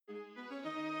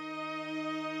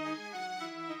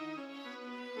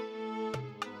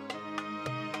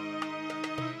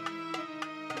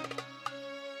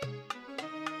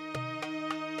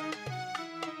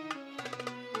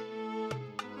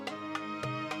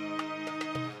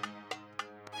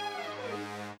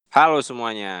Halo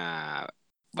semuanya,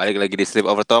 balik lagi di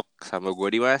Sleepover Talk sama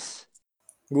gue Dimas.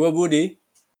 Gua Budi.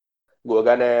 Gua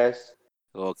Ganes.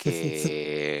 Oke,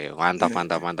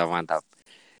 mantap.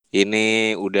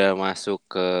 Ini udah masuk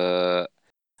ke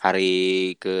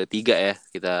hari ketiga ya,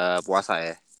 kita puasa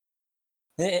ya.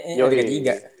 Hari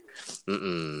ketiga.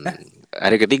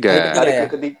 Hari ketiga.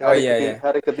 Hari ketiga ya?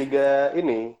 Hari ketiga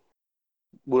ini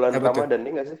bulan Apa tuh? Ramadhan ini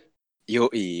nggak sih?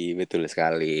 Yoi, betul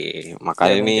sekali. Ya,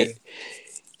 Makanya ini mungkin.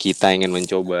 kita ingin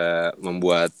mencoba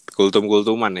membuat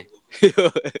kultum-kultuman ya.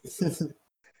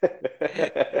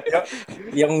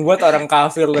 Yang buat orang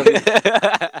kafir lagi.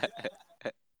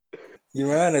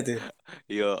 Gimana tuh?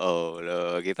 Yo,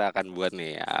 kita akan buat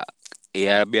nih ya.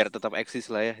 Ya biar tetap eksis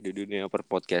lah ya di dunia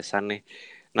perpodcastan nih.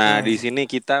 Nah, di sini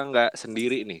kita nggak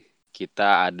sendiri nih.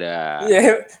 Kita ada.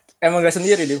 Iya, emang gak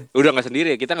sendiri, Dim. Udah nggak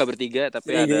sendiri ya. Kita nggak bertiga,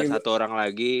 tapi ada Iya. satu orang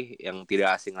lagi yang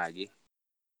tidak asing lagi.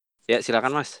 Ya,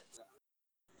 silakan Mas.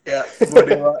 Ya, gua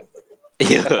Dewa.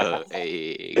 Iya,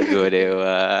 gue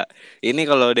Dewa. Ini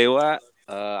kalau Dewa,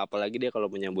 apalagi dia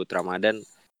kalau menyambut Ramadan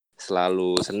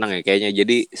selalu senang ya kayaknya.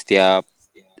 Jadi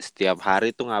setiap hari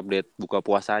tuh ngupdate buka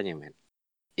puasanya, men.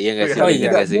 Iya nggak sih? Oh, Ingat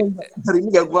iya. nggak sih? Hari ini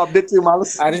gak gua update sih,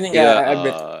 males. Hari ini Iya, gak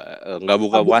update. nggak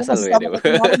buka puasa lo ya, Dewa.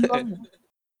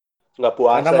 Nggak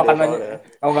puasa Karena dia makanannya. soalnya.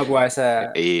 Oh, gak puasa.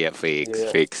 Iya,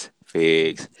 fix.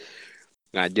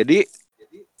 Nah, jadi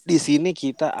di sini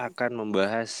kita akan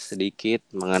membahas sedikit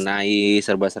mengenai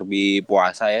serba-serbi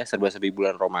puasa ya, serba-serbi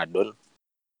bulan Ramadan.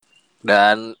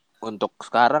 Dan untuk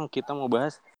sekarang kita mau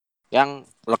bahas yang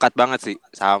lekat banget sih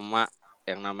sama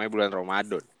yang namanya bulan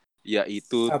Ramadan,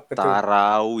 yaitu Apa tuh?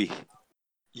 Tarawih.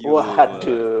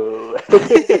 Waduh.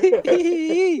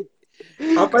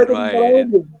 Apa itu main.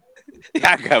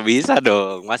 Ya nggak bisa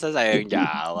dong, masa saya yang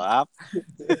jawab.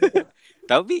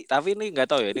 tapi ini nggak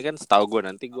tahu ya, ini kan setahu gue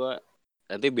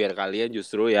nanti biar kalian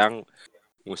justru yang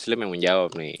Muslim yang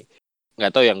menjawab nih.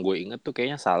 Nggak tahu, yang gue inget tuh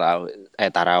kayaknya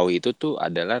Tarawih itu tuh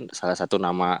adalah salah satu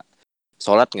nama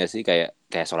sholat nggak sih, kayak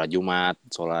sholat Jumat,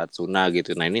 sholat sunnah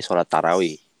gitu. Nah ini sholat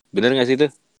Tarawih, bener nggak sih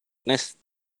tuh, Nes?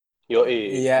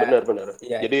 Yoi, Iya. benar.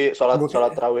 Iya. Jadi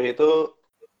sholat tarawih itu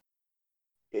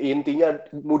intinya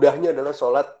mudahnya adalah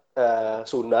sholat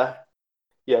sunnah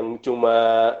yang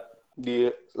cuma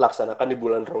dilaksanakan di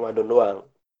bulan Ramadan doang.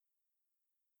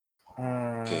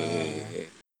 Oke.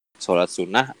 Sholat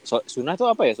sunnah, sunnah itu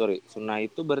apa ya? Sorry, sunnah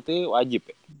itu berarti wajib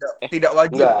ya? Tidak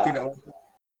wajib. Enggak. Tidak wajib.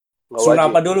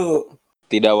 Sunnah apa dulu?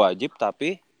 Tidak wajib,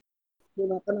 tapi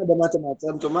Sunnah kan ada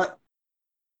macam-macam. Cuma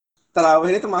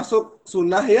tarawih ini termasuk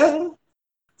sunnah yang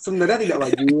sebenarnya tidak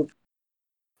wajib.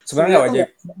 Sebenarnya gak wajib.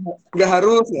 Nggak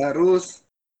harus.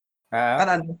 Nah. Kan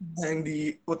ada yang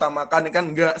diutamakan kan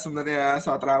enggak sebenarnya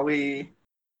sholat tarawih.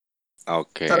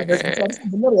 Oke. Cara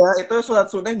bener ya, itu sholat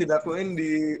sunnah yang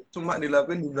cuma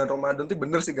dilakuin di bulan Ramadan tuh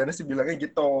bener sih, Ganes sih bilangnya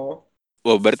gitu.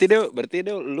 Wah, berarti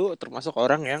deh lu termasuk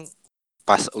orang yang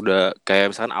pas udah kayak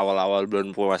misalkan awal-awal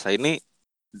bulan puasa ini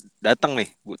datang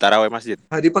nih tarawih masjid.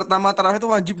 Hari pertama tarawih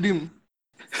itu wajib, Dim.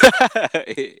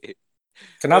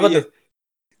 Kenapa tuh?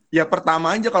 Ya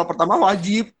pertama aja, kalau pertama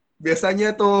wajib.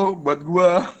 Biasanya tuh buat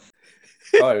gua.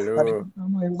 Oh, Hari lu.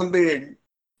 pertama yang penting.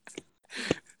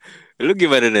 Lu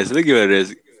gimana, Nes?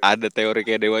 Ada teori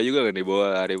kayak Dewa juga kan nih,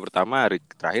 bahwa hari pertama, hari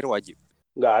terakhir wajib?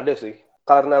 Nggak ada sih.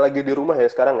 Karena lagi di rumah ya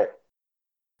sekarang ya.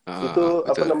 Itu betul.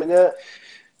 apa namanya?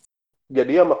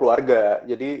 Jadi sama keluarga.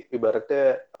 Jadi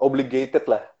ibaratnya obligated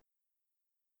lah.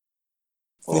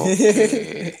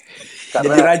 Oke.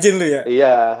 Jadi rajin lu ya?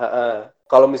 Iya,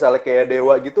 kalau misalnya kayak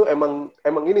Dewa gitu emang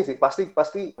ini sih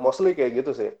pasti mostly kayak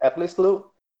gitu sih. At least lu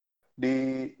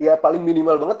ya paling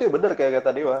minimal banget ya, bener kayak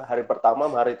kata Dewa, hari pertama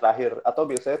sama hari terakhir, atau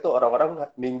biasanya tuh orang-orang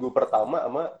minggu pertama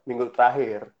sama minggu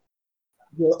terakhir.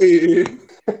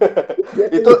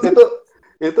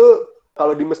 itu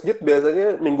kalau di masjid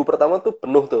biasanya minggu pertama tuh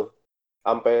penuh tuh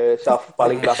sampai syaf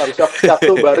paling belakang, syaf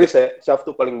tuh baris ya, syaf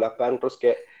tuh paling belakang, terus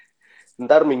kayak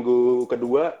ntar minggu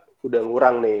kedua udah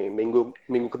ngurang nih, minggu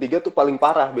ketiga tuh paling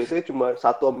parah, biasanya cuma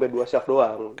 1-2 syaf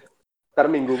doang. Ntar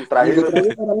minggu terakhir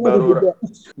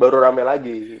baru rame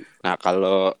lagi. Nah,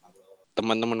 kalau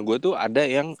teman-teman gue tuh ada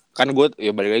yang, kan gue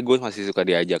ya balik lagi, gue masih suka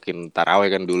diajakin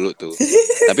tarawih kan dulu tuh.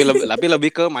 tapi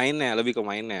lebih ke mainnya.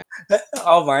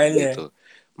 Oh, mainnya. Gitu.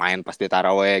 Main pasti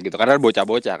tarawih gitu, karena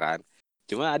bocah-bocah kan.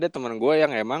 Cuma ada teman gue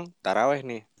yang emang tarawih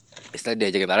nih. Istilah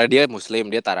diajakin tarawih, dia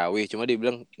muslim, dia tarawih. Cuma dia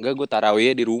bilang, enggak, gue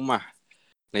tarawihnya di rumah.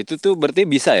 Nah itu tuh berarti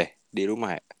bisa ya di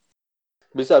rumah ya?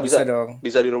 Bisa dong.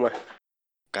 Bisa di rumah.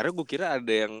 Karena gue kira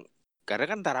ada yang, karena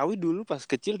kan tarawih dulu pas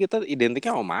kecil kita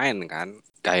identiknya mau main kan.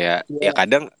 Kayak ya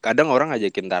kadang orang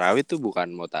ngajakin tarawih tuh bukan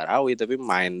mau tarawih tapi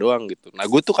main doang gitu. Nah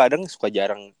gue tuh kadang suka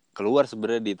jarang keluar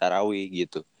sebenarnya di tarawih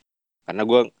gitu. Karena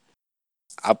gue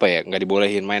apa ya, nggak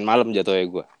dibolehin main malam jatuhnya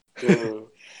gue.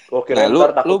 Oke, Nah,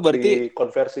 ntar lu takut berarti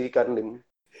dikonversikan, Dim.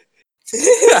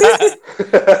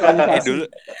 dulu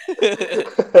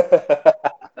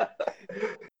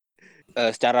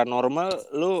secara normal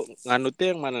lu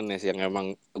nganutnya yang mana nih? Yang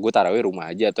emang gue tarawih rumah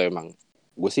aja atau emang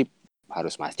gue sih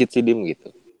harus masjid sih Dim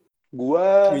gitu.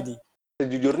 Gua Widih.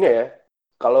 sejujurnya ya,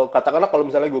 katakanlah kalau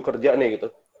misalnya gue kerja nih gitu,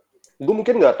 gue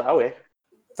mungkin nggak tahu ya.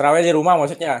 Terawih di rumah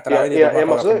maksudnya, Ya, terawih di ya, rumah ya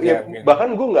kalau maksudnya ya, kerja mungkin. bahkan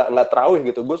gue nggak terawih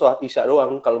gitu, gue sholat isya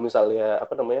doang. Kalau misalnya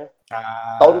apa namanya,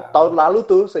 Ah, tahun lalu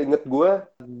tuh, seinget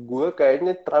gue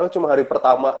kayaknya terawih cuma hari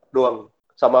pertama doang,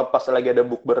 sama pas lagi ada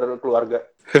bukber keluarga.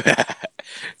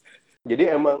 Jadi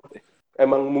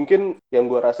emang mungkin yang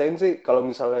gue rasain sih kalau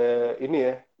misalnya ini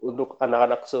ya, untuk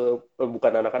anak-anak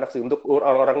bukan anak-anak sih, untuk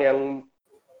orang-orang yang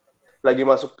lagi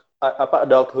masuk apa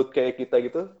adulthood kayak kita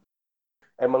gitu,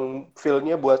 emang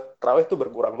feel-nya buat tarawih tuh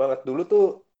berkurang banget. Dulu tuh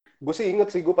gue sih inget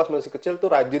sih, gue pas masih kecil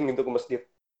tuh rajin gitu ke masjid.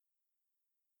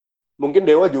 Mungkin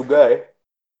Dewa juga ya,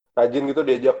 rajin gitu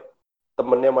diajak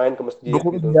temennya main ke masjid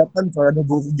Buku gitu. kegiatan, soalnya ada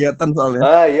buku kegiatan soalnya.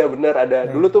 Ah iya bener, ada.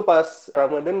 Dulu hmm. tuh pas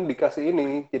Ramadan dikasih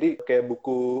ini, jadi kayak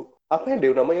buku, apa ya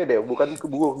Dew namanya Dew? Bukan ke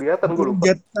buku kegiatan, gue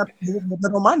lupa. Buku kegiatan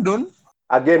Ramadan.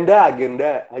 Agenda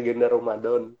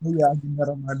Ramadan. Iya, agenda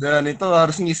Ramadan itu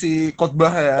harus ngisi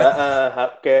khotbah ya.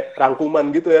 Kayak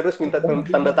rangkuman gitu ya, harus minta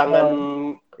Khotbah tanda tangan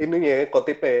Jumat. ininya ya,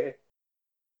 kotipnya.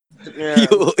 Ya,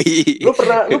 Yoi.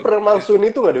 Lu pernah malsuin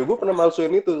itu nggak deh? Gue pernah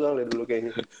malsuin itu soalnya dulu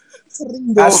kayaknya.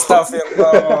 sering dong.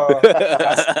 Astagfirullah.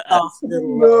 Sering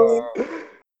dong.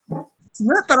 Astagfirullah.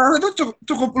 Sebenarnya tarawih itu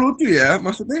cukup lucu ya.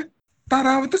 Maksudnya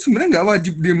tarawih itu sebenarnya nggak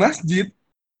wajib di masjid.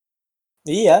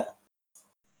 Iya.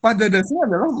 Pada dasarnya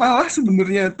adalah malah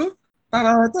sebenarnya itu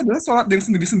tarawih itu adalah sholat yang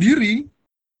sendiri-sendiri.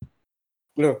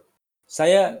 Loh,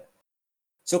 saya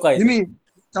suka itu. Gini,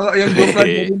 kalau yang gue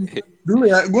pelajarin dulu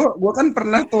ya, gue kan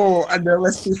pernah tuh ada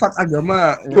les privat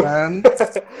agama, ya kan.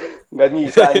 Nggak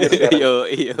nyisa anjir sekarang. Yo.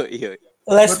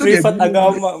 Les Gua tuh privat diajarin,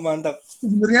 agama, mantap.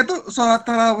 sebenarnya tuh sholat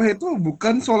tarawih itu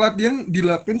bukan sholat yang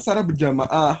dilakukan secara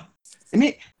berjamaah.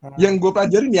 Ini yang gue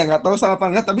pelajarin ya, nggak tahu salah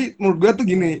apa enggak, tapi menurut gue tuh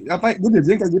gini, apa gue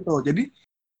diajarin kayak gitu. Jadi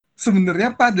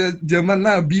sebenarnya pada zaman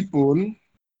Nabi pun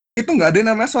itu nggak ada yang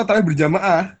namanya sholat tarawih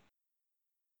berjamaah.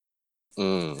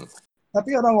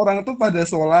 Tapi orang-orang tuh pada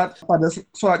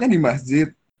sholatnya di masjid,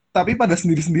 tapi pada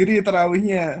sendiri-sendiri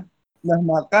tarawihnya. Nah,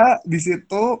 maka di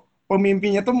situ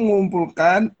pemimpinnya tuh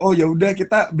mengumpulkan, oh ya udah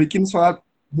kita bikin sholat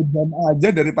berjamaah aja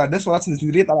daripada sholat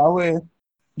sendiri-sendiri tarawih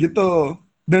gitu.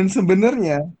 Dan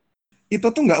sebenarnya itu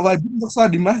tuh nggak wajib untuk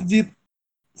sholat di masjid.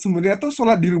 Sebenarnya tuh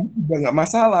sholat di rumah juga nggak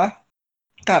masalah.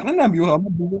 Karena Nabi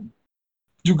Muhammad dulu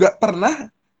juga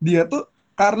pernah, dia tuh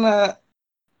karena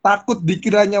takut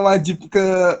dikiranya wajib ke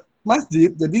masjid,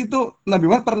 jadi itu Nabi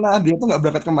Muhammad pernah, dia tuh nggak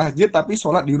berangkat ke masjid tapi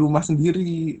sholat di rumah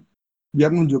sendiri,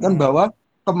 biar menunjukkan bahwa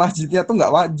ke masjidnya tuh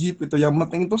nggak wajib, itu yang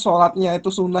penting itu sholatnya,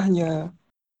 itu sunnahnya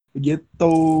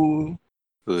gitu.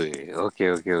 Wih,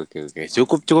 oke.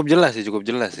 Cukup jelas sih. Cukup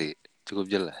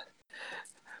jelas.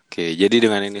 Oke, jadi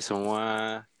dengan ini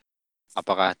semua,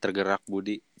 apakah tergerak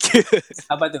Budi?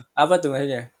 Apa tuh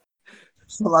maksudnya?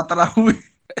 Sholat tarawih.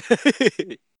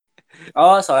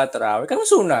 Oh, sholat tarawih kan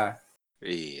sunnah.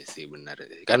 Iya sih benar.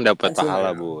 Kan dapat Kan sunnah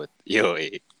pahala ya. Bud.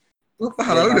 Yoi. Lu Ya,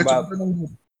 pahala lu udah nambah. cukup dong.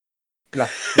 Lah,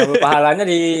 nambah pahalanya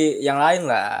di yang lain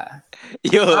lah.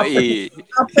 Yoi.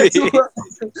 Apa coba?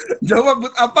 Jawab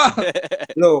buat apa?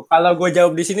 Loh, kalau gue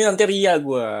jawab di sini nanti ria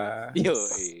gue.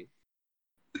 Yoi.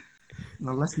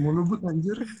 Ngeles mulu Bud,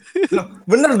 anjir. Loh,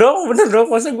 bener dong.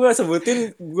 Masa gue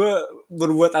sebutin gue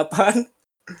berbuat apaan?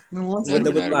 Ngeles. Buat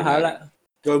dapat pahala.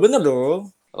 Gue bener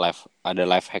dong. Ada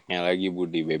life hacknya lagi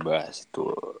Budi, bebas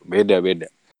tuh. Beda.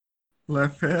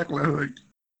 Life hack.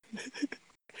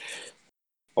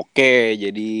 Oke,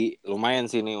 jadi lumayan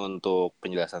sih nih untuk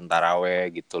penjelasan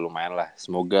taraweh gitu, lumayan lah.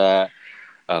 Semoga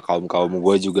kaum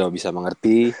gue juga bisa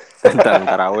mengerti tentang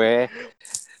taraweh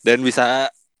dan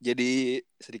bisa jadi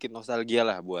sedikit nostalgia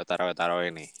lah buat taraweh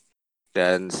ini.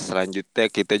 Dan selanjutnya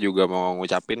kita juga mau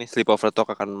ngucapin nih, Sleepover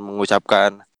Talk akan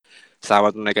mengucapkan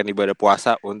selamat menunaikan ibadah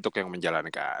puasa untuk yang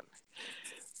menjalankan.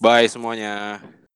 Bye semuanya.